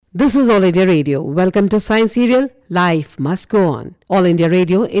This is All India Radio. Welcome to Science Serial Life Must Go On. All India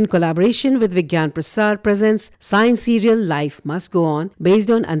Radio, in collaboration with Vigyan Prasar, presents Science Serial Life Must Go On,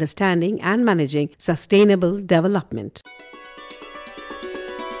 based on understanding and managing sustainable development.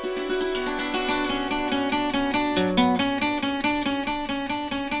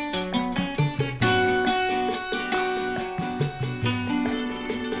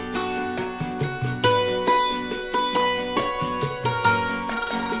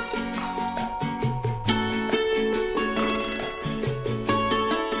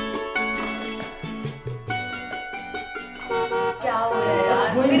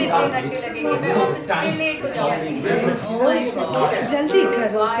 जल्दी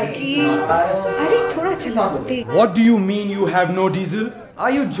करो सखी अरे थोड़ा चलाओ दे What do you mean you have no diesel?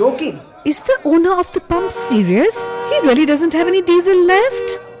 Are you joking? Is the owner of the pump serious? He really doesn't have any diesel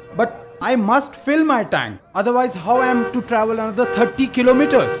left? But I must fill my tank. Otherwise, how I am to travel another 30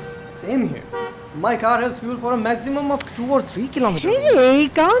 kilometers? Same here. My car has fuel for a maximum of 2 or 3 kilometers. Hey,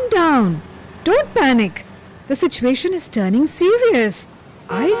 calm down. Don't panic. The situation is turning serious.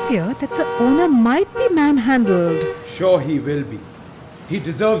 I fear that the owner might be manhandled. Sure he will be. He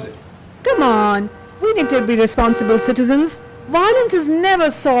deserves it. Come on, we need to be responsible citizens. Violence has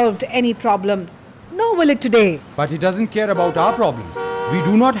never solved any problem. Nor will it today. But he doesn't care about our problems. We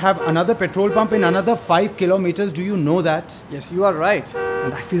do not have another petrol pump in another 5 kilometers. Do you know that? Yes, you are right.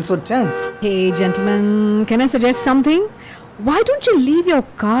 And I feel so tense. Hey, gentlemen, can I suggest something? Why don't you leave your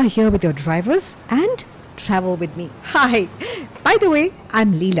car here with your drivers and travel with me? Hi. By the way,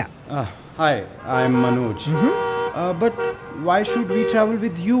 I'm Leela. Hi, I'm Manoj. But why should we travel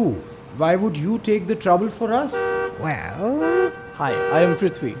with you? Why would you take the trouble for us? Well, Hi, I am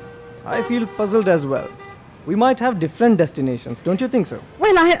Prithvi. I feel puzzled as well. We might have different destinations, don't you think so?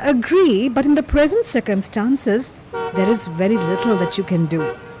 I agree, but in the present circumstances, there is very little that you can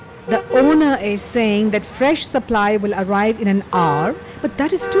do. The owner is saying that fresh supply will arrive in an hour, but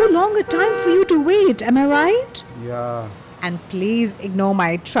that is too long a time for you to wait, am I right? Yeah. And please ignore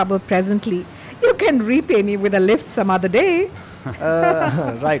my trouble presently. You can repay me with a lift some other day.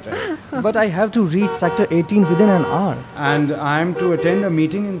 Right. But I have to reach Sector 18 within an hour. And I'm to attend a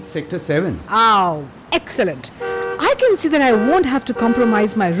meeting in Sector 7. Oh, excellent. I can see that I won't have to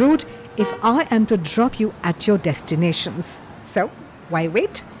compromise my route if I am to drop you at your destinations. So, why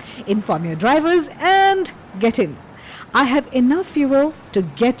wait? Inform your drivers and get in. I have enough fuel to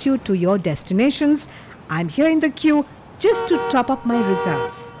get you to your destinations. I'm here in the queue just to top up my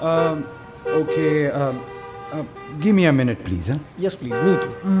reserves. Okay. Give me a minute, please. Huh? Yes, please, me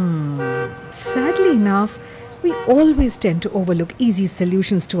too. Sadly enough, we always tend to overlook easy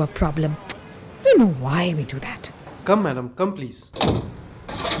solutions to a problem. I don't know why we do that. Come, madam, come, please.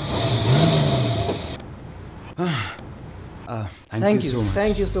 Thank you so much.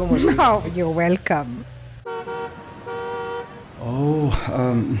 Thank you so much. Oh, you're welcome.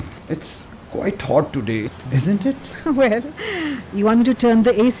 It's quite hot today, isn't it? Well, you want me to turn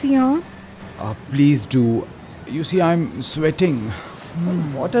the AC on? Please do. You see, I'm sweating.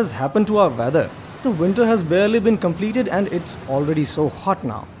 What has happened to our weather? The winter has barely been completed and it's already so hot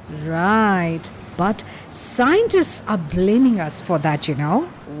now. Right. But scientists are blaming us for that, you know.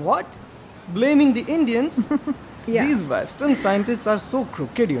 What? Blaming the Indians? Yeah. These Western scientists are so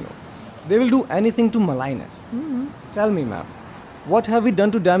crooked, you know. They will do anything to malign us. Tell me, ma'am, what have we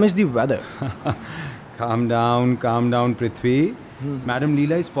done to damage the weather? Calm down, Prithvi. Madam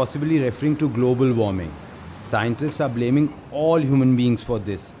Leela is possibly referring to global warming. Scientists are blaming all human beings for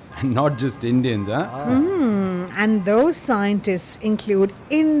this, and not just Indians, huh? And those scientists include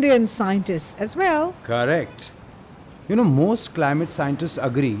Indian scientists as well. Correct. You know, most climate scientists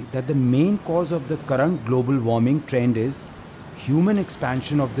agree that the main cause of the current global warming trend is human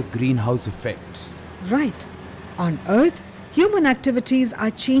expansion of the greenhouse effect. Right. On Earth, human activities are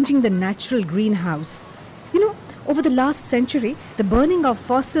changing the natural greenhouse. You know, over the last century, the burning of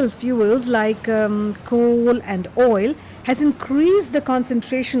fossil fuels like coal and oil has increased the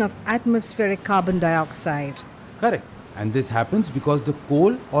concentration of atmospheric carbon dioxide. Correct. And this happens because the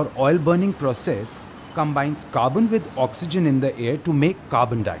coal or oil burning process combines carbon with oxygen in the air to make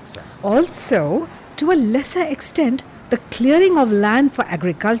carbon dioxide. Also, to a lesser extent, the clearing of land for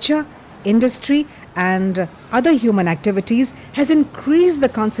agriculture, industry, and other human activities has increased the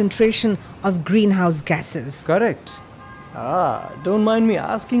concentration of greenhouse gases. Correct. Don't mind me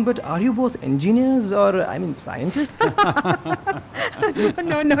asking, but are you both engineers or, scientists?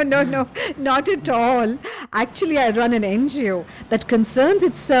 No, not at all. Actually, I run an NGO that concerns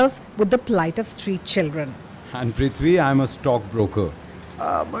itself with the plight of street children. And Prithvi, I'm a stockbroker.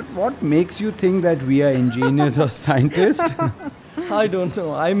 But what makes you think that we are engineers or scientists? I don't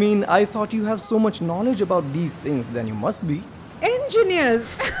know. I mean, I thought you have so much knowledge about these things, then you must be. Engineers!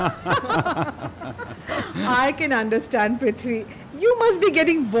 I can understand, Prithvi. You must be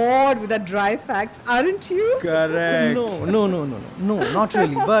getting bored with the dry facts, aren't you? Correct. No, not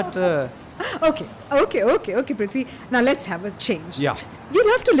really. But Okay, Prithvi. Now let's have a change. Yeah. You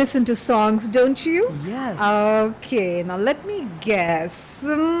love to listen to songs, don't you? Yes. Okay, now let me guess.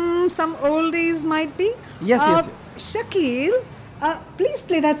 Some oldies might be? Yes. Shakil, please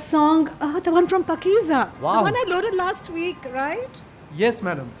play that song, the one from Pakiza. Wow. The one I loaded last week, right? Yes,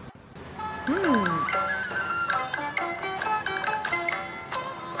 madam.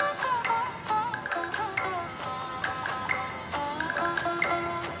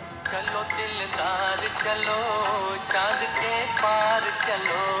 चलो दिलदार चलो चांद के पार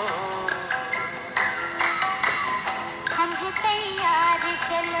चलो हम हैं तैयार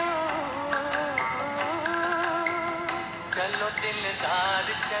चलो चलो दिलदार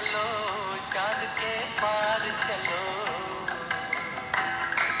चलो चांद के पार चलो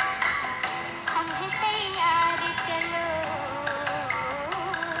हम हैं तैयार चलो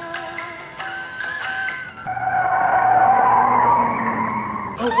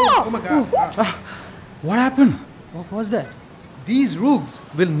Oh my God. What happened? what was that? These rooks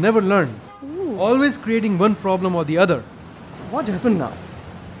will never learn. Always creating one problem or the other. What happened now?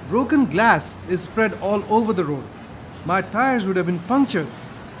 Broken glass is spread all over the road. My tires would have been punctured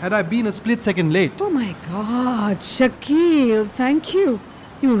had I been a split second late. Oh my God, Shakil, thank you.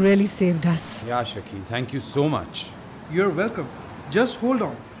 You really saved us. Yeah, Shakil, thank you so much. You're welcome. Just hold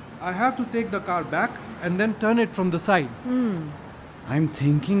on. I have to take the car back and then turn it from the side. I'm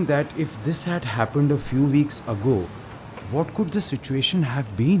thinking that if this had happened a few weeks ago, what could the situation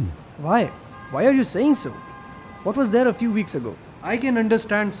have been? Why? Why are you saying so? What was there a few weeks ago? I can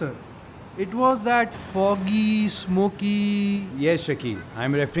understand, sir. It was that foggy, smoky. Yes, Shakil,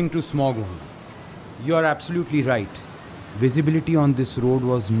 I'm referring to smog only. You are absolutely right. Visibility on this road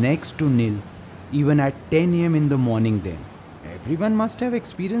was next to nil, even at 10 am in the morning then. Everyone must have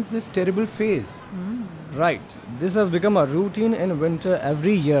experienced this terrible phase. Right. This has become a routine in winter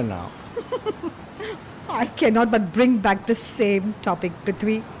every year now. I cannot but bring back the same topic,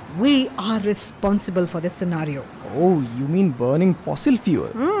 Prithvi. We are responsible for this scenario. Oh, you mean burning fossil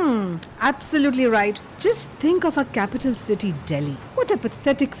fuel? Absolutely right. Just think of our capital city, Delhi. What a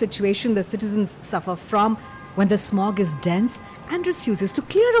pathetic situation the citizens suffer from when the smog is dense and refuses to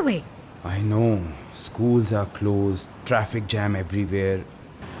clear away. I know, schools are closed, traffic jam everywhere.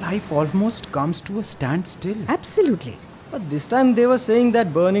 Life almost comes to a standstill. Absolutely. But this time they were saying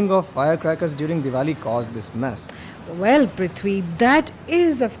that burning of firecrackers during Diwali caused this mess. Well, Prithvi, that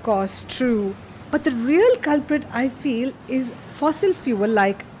is of course true. But the real culprit, I feel, is fossil fuel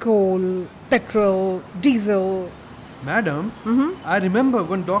like coal, petrol, diesel. Madam, I remember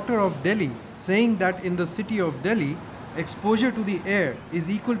one doctor of Delhi saying that in the city of Delhi, exposure to the air is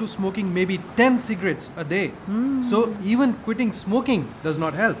equal to smoking maybe 10 cigarettes a day. So even quitting smoking does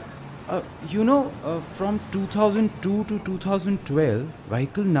not help. From 2002 to 2012,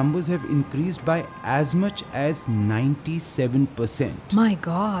 vehicle numbers have increased by as much as 97%, My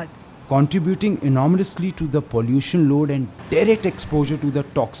God. contributing enormously to the pollution load and direct exposure to the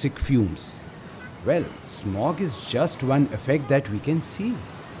toxic fumes. Well, smog is just one effect that we can see.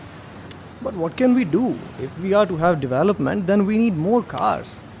 But what can we do? If we are to have development, then we need more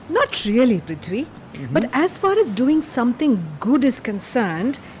cars. Not really, Prithvi. But as far as doing something good is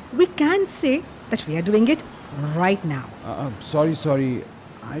concerned, we can say that we are doing it right now. Sorry,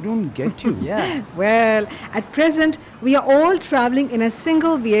 I don't get you. Yeah. Well, at present, we are all traveling in a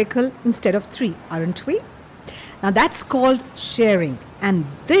single vehicle instead of 3, aren't we? Now that's called sharing. And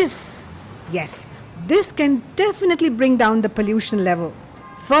this, yes, this can definitely bring down the pollution level.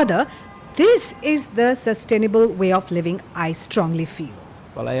 Further, this is the sustainable way of living, I strongly feel.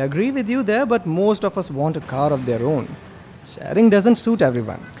 Well, I agree with you there, but most of us want a car of their own. Sharing doesn't suit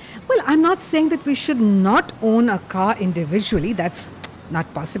everyone. Well, I'm not saying that we should not own a car individually. That's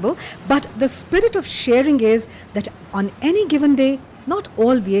not possible. But the spirit of sharing is that on any given day, not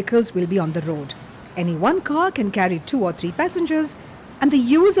all vehicles will be on the road. Any one car can carry 2 or 3 passengers, and the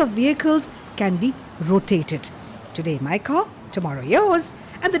use of vehicles can be rotated. Today my car, tomorrow yours,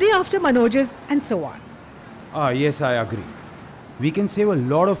 and the day after Manoj's, and so on. Yes, I agree. We can save a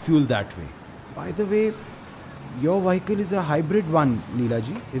lot of fuel that way. By the way, your vehicle is a hybrid one,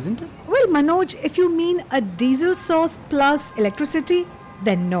 Neelaji, isn't it? Well, Manoj, if you mean a diesel source plus electricity,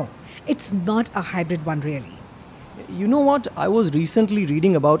 then no. It's not a hybrid one really. You know what? I was recently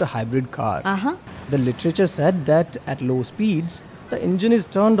reading about a hybrid car. Uh-huh. The literature said that at low speeds, the engine is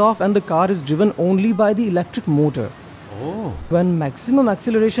turned off and the car is driven only by the electric motor. Oh. When maximum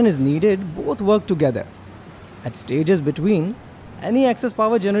acceleration is needed, both work together. At stages between, any excess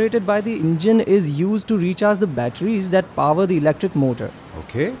power generated by the engine is used to recharge the batteries that power the electric motor.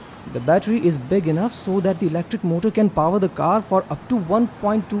 Okay. The battery is big enough so that the electric motor can power the car for up to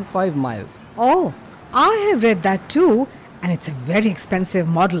 1.25 miles. Oh, I have read that too, and it's a very expensive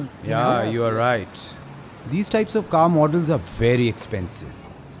model. Yeah, you are right. These types of car models are very expensive.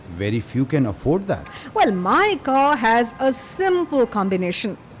 Very few can afford that. Well, my car has a simple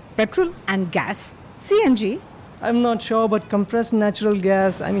combination: petrol and gas, CNG. I'm not sure, but compressed natural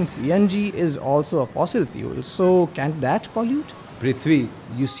gas, CNG, is also a fossil fuel, so can't that pollute? Prithvi,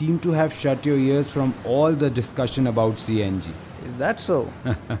 you seem to have shut your ears from all the discussion about CNG. Is that so?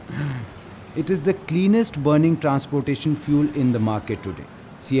 It is the cleanest burning transportation fuel in the market today.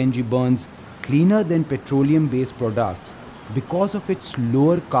 CNG burns cleaner than petroleum-based products because of its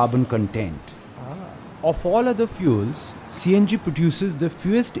lower carbon content. Of all other fuels, CNG produces the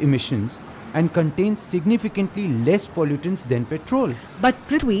fewest emissions and contains significantly less pollutants than petrol. But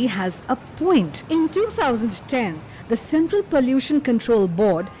Prithvi has a point. In 2010, the Central Pollution Control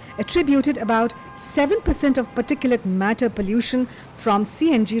Board attributed about 7% of particulate matter pollution from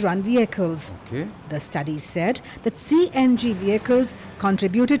CNG-run vehicles. Okay. The study said that CNG vehicles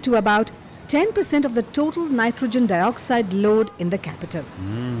contributed to about 10% of the total nitrogen dioxide load in the capital.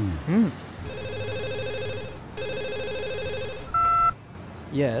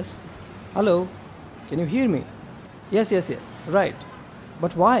 Yes. Hello. Can you hear me? Yes. Right.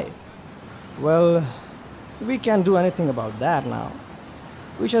 But why? Well, we can't do anything about that now.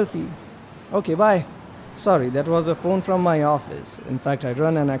 We shall see. Okay, bye. Sorry, that was a phone from my office. In fact, I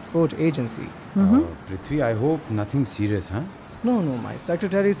run an export agency. Prithvi, I hope nothing serious, huh? No, my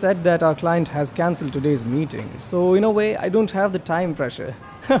secretary said that our client has cancelled today's meeting. So, in a way, I don't have the time pressure.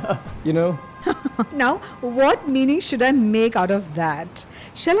 You know? Now, what meaning should I make out of that?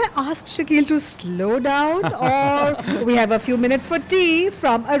 Shall I ask Shakil to slow down, or we have a few minutes for tea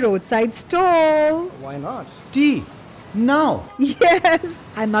from a roadside stall? Why not? Tea! Now! Yes,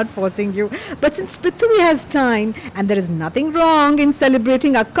 I'm not forcing you. But since Prithvi has time and there is nothing wrong in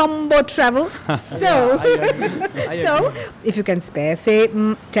celebrating our combo travel, so, so if you can spare, say,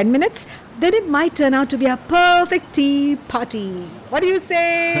 10 minutes, then it might turn out to be a perfect tea party. What do you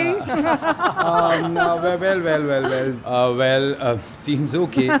say? Seems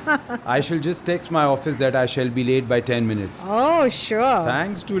okay. I shall just text my office that I shall be late by 10 minutes. Oh, sure.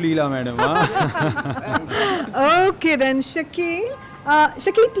 Thanks to Leela, madam. Okay then, Shakil.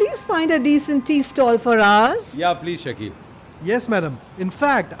 Shakil, please find a decent tea stall for us. Yeah, please, Shakil. Yes, madam. In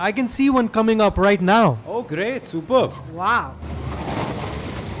fact, I can see one coming up right now. Oh, great. Superb. Wow.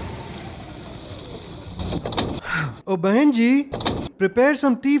 Oh, Bahenji, prepare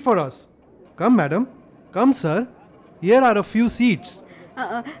some tea for us. Come, madam. Come, sir. Here are a few seats.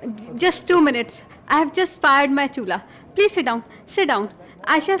 Just 2 minutes. I have just fired my chula. Please sit down. Sit down.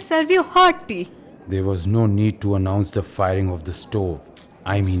 I shall serve you hot tea. There was no need to announce the firing of the stove.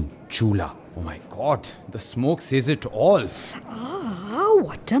 I mean, chula. Oh my God, the smoke says it all. Ah,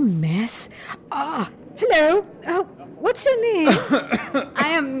 what a mess. Hello. What's your name? I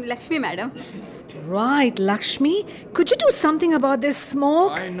am Lakshmi, madam. Right, Lakshmi. Could you do something about this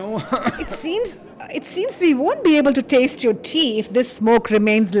smoke? I know. It seems we won't be able to taste your tea if this smoke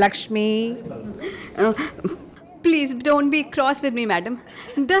remains, Lakshmi. Please don't be cross with me, madam.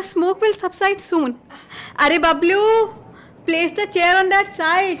 The smoke will subside soon. Are Bablu, place the chair on that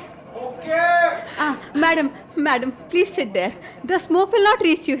side. Okay. Madam, please sit there. The smoke will not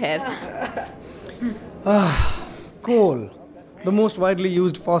reach you here. Coal. The most widely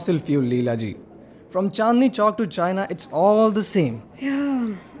used fossil fuel, Leela ji. From Chandni Chowk to China, it's all the same.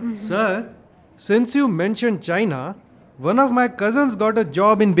 Sir, since you mentioned China, one of my cousins got a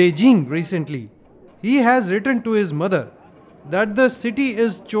job in Beijing recently. He has written to his mother that the city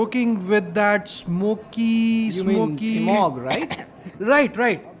is choking with that smoky... You mean smog, right?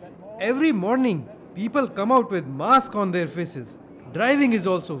 Right. Every morning, people come out with masks on their faces. Driving is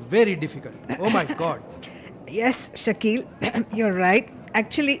also very difficult. Oh my God. Yes, Shakil, you're right.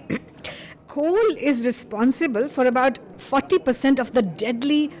 Actually, coal is responsible for about 40% of the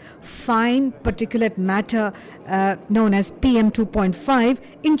deadly fine particulate matter known as PM 2.5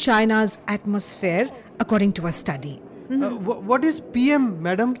 in China's atmosphere, according to a study. What is PM,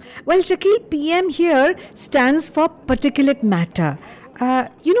 madam? Well, Shakil, PM here stands for particulate matter.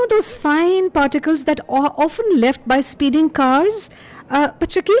 You know those fine particles that are often left by speeding cars? But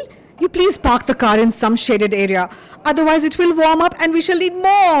Shakil, you please park the car in some shaded area. Otherwise it will warm up and we shall need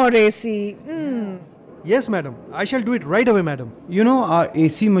more AC. Yes, madam. I shall do it right away, madam. You know, our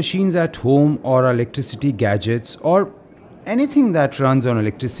AC machines at home or our electricity gadgets or anything that runs on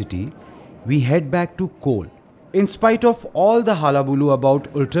electricity, we head back to coal. In spite of all the hullabaloo about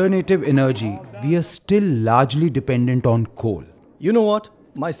alternative energy, we are still largely dependent on coal. You know what?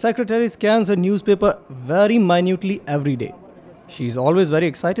 My secretary scans her newspaper very minutely every day. She's always very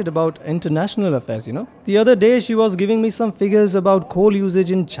excited about international affairs, you know. The other day she was giving me some figures about coal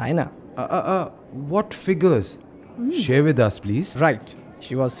usage in China. What figures? Share with us, please. Right.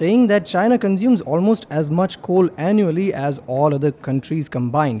 She was saying that China consumes almost as much coal annually as all other countries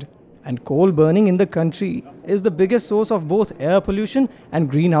combined. And coal burning in the country is the biggest source of both air pollution and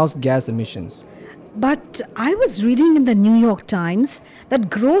greenhouse gas emissions. But I was reading in the New York Times that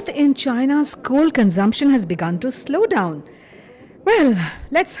growth in China's coal consumption has begun to slow down. Well,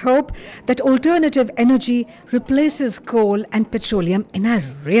 let's hope that alternative energy replaces coal and petroleum in a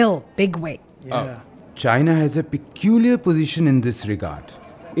real big way. China has a peculiar position in this regard.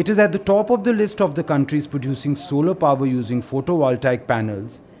 It is at the top of the list of the countries producing solar power using photovoltaic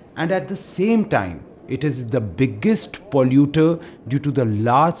panels, and at the same time, it is the biggest polluter due to the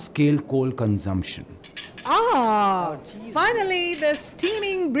large-scale coal consumption. Finally the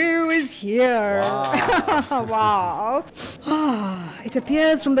steaming brew is here. Wow. It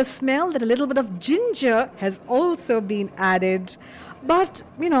appears from the smell that a little bit of ginger has also been added. But,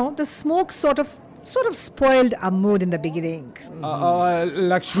 the smoke sort of spoiled our mood in the beginning.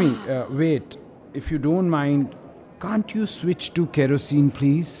 Lakshmi, wait. If you don't mind, can't you switch to kerosene,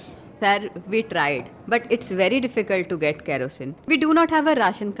 please? Sir, we tried, but it's very difficult to get kerosene. We do not have a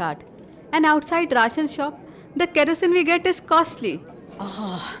ration card. And outside ration shop, the kerosene we get is costly.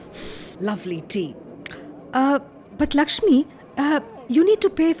 Lovely tea. But Lakshmi, you need to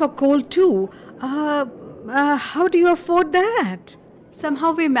pay for coal too. How do you afford that?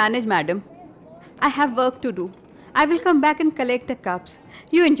 Somehow we manage, madam. I have work to do. I will come back and collect the cups.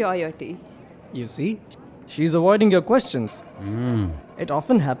 You enjoy your tea. You see? She's avoiding your questions. It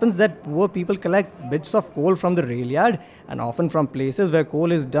often happens that poor people collect bits of coal from the rail yard and often from places where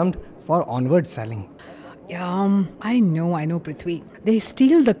coal is dumped for onward selling. I know, Prithvi. They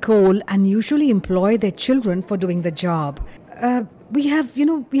steal the coal and usually employ their children for doing the job. We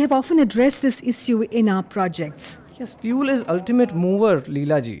have often addressed this issue in our projects. Yes, fuel is ultimate mover,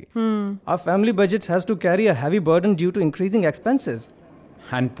 Leela ji. Our family budgets has to carry a heavy burden due to increasing expenses.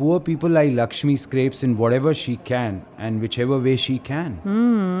 And poor people like Lakshmi scrapes in whatever she can and whichever way she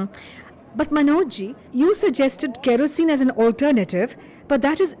can. But Manojji, you suggested kerosene as an alternative, but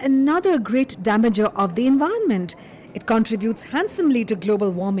that is another great damager of the environment. It contributes handsomely to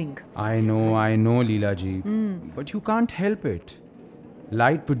global warming. I know, Leela ji. But you can't help it.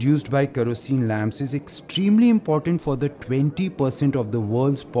 Light produced by kerosene lamps is extremely important for the 20% of the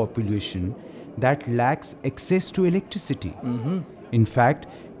world's population that lacks access to electricity. In fact,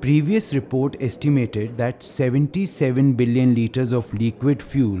 previous report estimated that 77 billion liters of liquid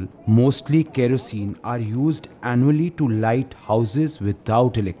fuel, mostly kerosene, are used annually to light houses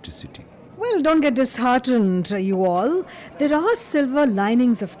without electricity. Well, don't get disheartened, you all. There are silver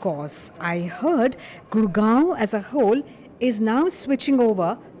linings, of course. I heard Gurgaon as a whole is now switching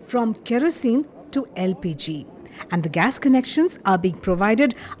over from kerosene to LPG. And the gas connections are being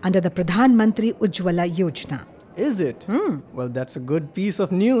provided under the Pradhan Mantri Ujjwala Yojana. Is it? Well, that's a good piece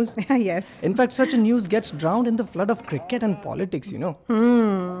of news. Yes. In fact, such a news gets drowned in the flood of cricket and politics,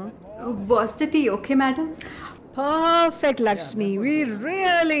 Was the tea okay, madam? Perfect, Lakshmi. We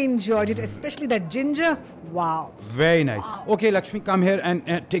really enjoyed it, especially that ginger. Wow. Very nice. Okay, Lakshmi, come here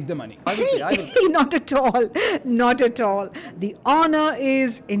and take the money. Hey, not at all. Not at all. The honor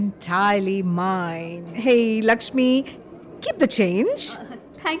is entirely mine. Hey, Lakshmi, keep the change.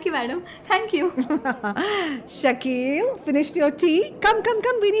 Thank you, madam. Thank you. Shakil, finished your tea? Come.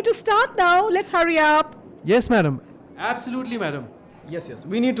 We need to start now. Let's hurry up. Yes, madam. Absolutely, madam. Yes.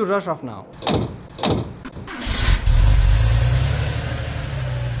 We need to rush off now.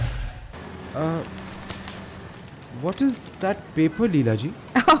 What is that paper, Leela ji?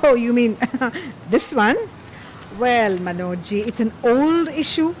 Oh, you mean this one? Well, Manojji, it's an old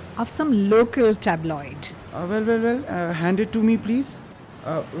issue of some local tabloid. Well, hand it to me, please.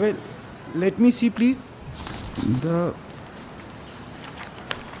 Let me see, please. The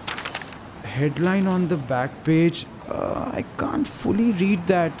headline on the back page, I can't fully read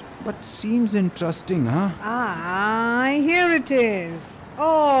that, but seems interesting, huh? Here it is.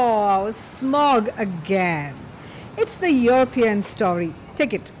 Oh, smog again. It's the European story.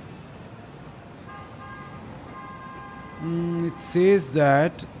 Take it. It says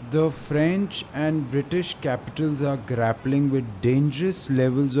that The French and British capitals are grappling with dangerous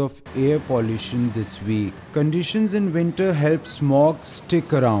levels of air pollution this week. Conditions in winter help smog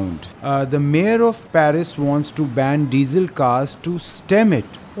stick around. The mayor of Paris wants to ban diesel cars to stem it.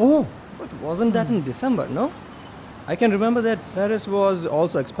 Oh, but wasn't that in December, no? I can remember that Paris was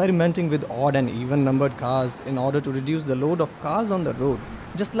also experimenting with odd and even numbered cars in order to reduce the load of cars on the road,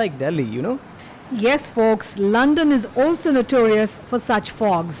 just like Delhi, you know? Yes, folks, London is also notorious for such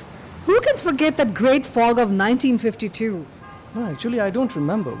fogs. Who can forget that great fog of 1952? No, actually, I don't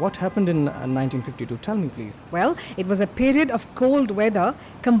remember. What happened in 1952? Tell me, please. Well, it was a period of cold weather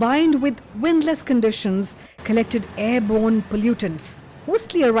combined with windless conditions, collected airborne pollutants,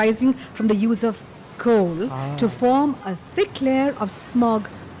 mostly arising from the use of coal to form a thick layer of smog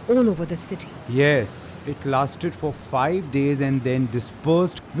all over the city. Yes, it lasted for 5 days and then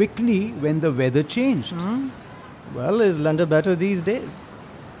dispersed quickly when the weather changed. Well, is London better these days?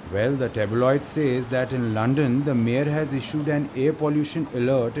 Well, the tabloid says that in London, the mayor has issued an air pollution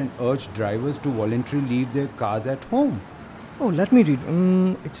alert and urged drivers to voluntarily leave their cars at home. Oh, let me read.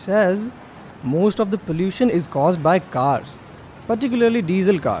 It says most of the pollution is caused by cars, particularly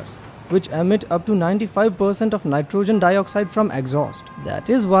diesel cars, which emit up to 95% of nitrogen dioxide from exhaust. That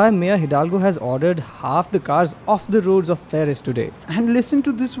is why Mayor Hidalgo has ordered half the cars off the roads of Paris today. And listen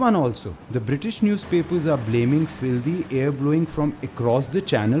to this one also. The British newspapers are blaming filthy air blowing from across the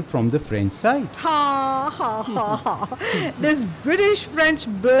channel from the French side. Ha ha ha ha. This British-French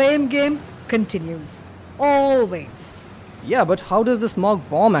blame game continues. Always. Yeah, but how does the smog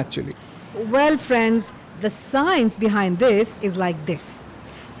form actually? Well, friends, the science behind this is like this.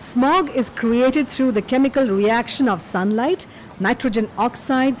 Smog is created through the chemical reaction of sunlight, nitrogen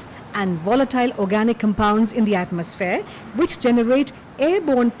oxides, and volatile organic compounds in the atmosphere, which generate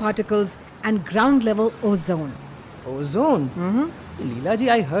airborne particles and ground-level ozone. Ozone? Leela ji,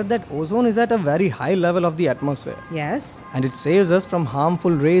 I heard that ozone is at a very high level of the atmosphere Yes, and it saves us from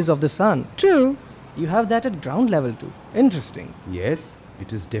harmful rays of the sun. true. You have that at ground level too. Interesting. Yes,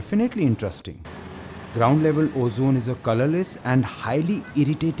 it is definitely interesting. Ground level ozone is a colorless and highly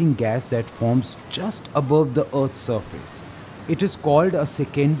irritating gas that forms just above the Earth's surface. It is called a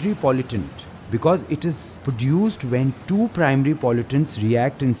secondary pollutant because it is produced when two primary pollutants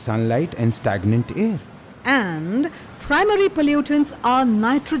react in sunlight and stagnant air. And primary pollutants are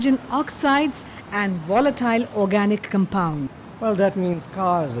nitrogen oxides and volatile organic compounds. Well, that means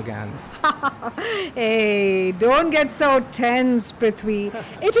cars again. Hey, don't get so tense, Prithvi.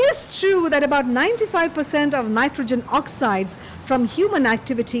 It is true that about 95% of nitrogen oxides from human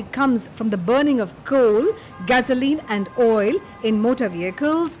activity comes from the burning of coal, gasoline and oil in motor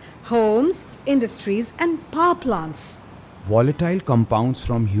vehicles, homes, industries and power plants. Volatile compounds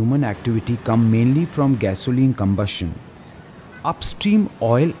from human activity come mainly from gasoline combustion, upstream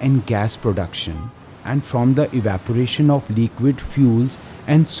oil and gas production, and from the evaporation of liquid fuels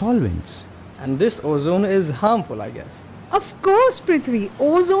and solvents. And this ozone is harmful, I guess. Of course, Prithvi,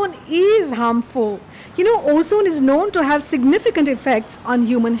 ozone is harmful. You know, ozone is known to have significant effects on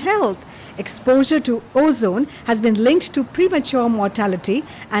human health. Exposure to ozone has been linked to premature mortality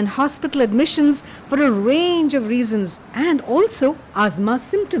and hospital admissions for a range of reasons and also asthma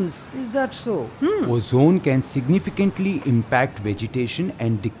symptoms. Is that so? Ozone can significantly impact vegetation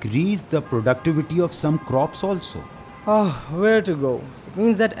and decrease the productivity of some crops also. Oh, where to go? It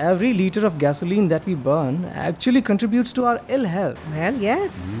means that every liter of gasoline that we burn actually contributes to our ill health. Well,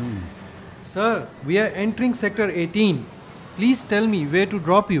 yes. Sir, we are entering sector 18. Please tell me where to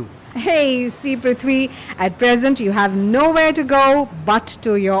drop you. Hey, see, Prithvi, at present you have nowhere to go but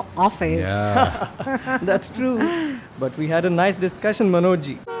to your office. That's true. But we had a nice discussion,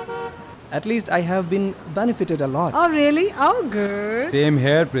 Manojji. At least I have been benefited a lot. Oh, really? Oh, good. Same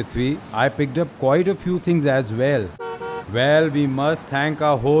here, Prithvi. I picked up quite a few things as well. Well, we must thank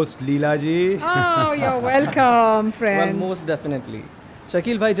our host, Leela ji. Oh, you're welcome, Well, friends. most definitely.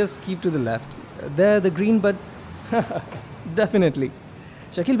 Shakil bhai, just keep to the left. There, the green but... Definitely.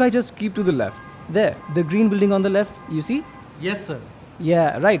 Shakil bhai, just keep to the left. There, the green building on the left, you see? Yes, sir.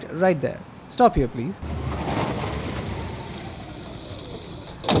 Yeah, right there. Stop here, please.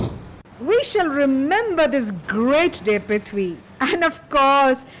 We shall remember this great day, Prithvi. And of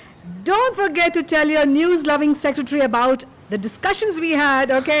course, don't forget to tell your news-loving secretary about the discussions we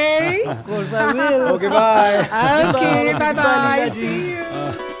had, okay? Of course I will. Okay, bye. Okay, bye-bye. Leela ji. See you.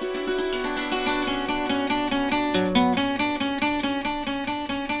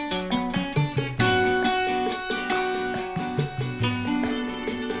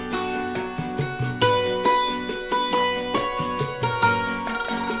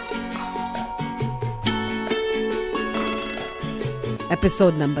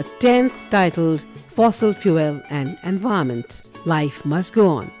 episode number 10, titled Fossil Fuel and Environment. Life Must Go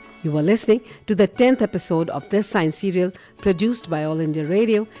On. You are listening to the 10th episode of this science serial produced by All India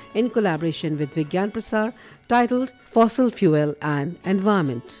Radio in collaboration with Vigyan Prasar, titled Fossil Fuel and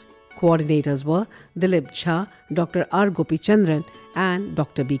Environment. Coordinators were Dilip Jha, Dr. R. Gopichandran and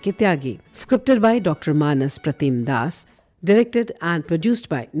Dr. B.K. Tyagi. Scripted by Dr. Manas Pratim Das. Directed and produced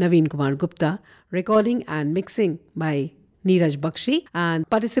by Naveen Kumar Gupta. Recording and mixing by Neeraj Bakshi. And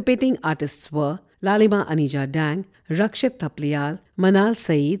participating artists were Lalima Anija Dang, Rakshit Thapliyal, Manal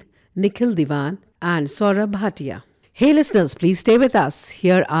Saeed, Nikhil Diwan and Saurabh Bhatia. Hey listeners, please stay with us.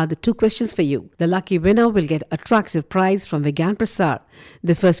 Here are the 2 questions for you. The lucky winner will get attractive prize from Vigyan Prasar.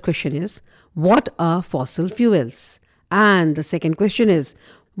 The first question is, what are fossil fuels? And the second question is,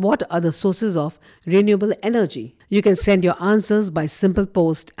 what are the sources of renewable energy? You can send your answers by simple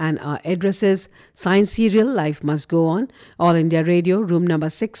post, and our address is Science Serial Life Must Go On, All India Radio, room number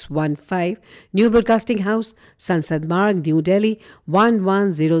 615, New Broadcasting House, Sansad Marg, New Delhi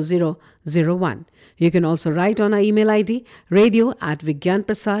 110001. You can also write on our email ID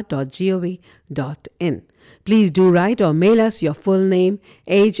radio@vigyanprasad.gov.in. Please do write or mail us your full name,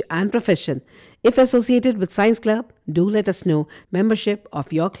 age and profession. If associated with Science Club, do let us know membership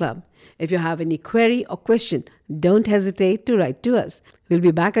of your club. If you have any query or question, don't hesitate to write to us. We'll be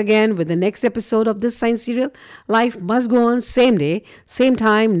back again with the next episode of this science serial. Life Must Go On, same day, same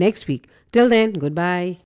time next week. Till then, goodbye.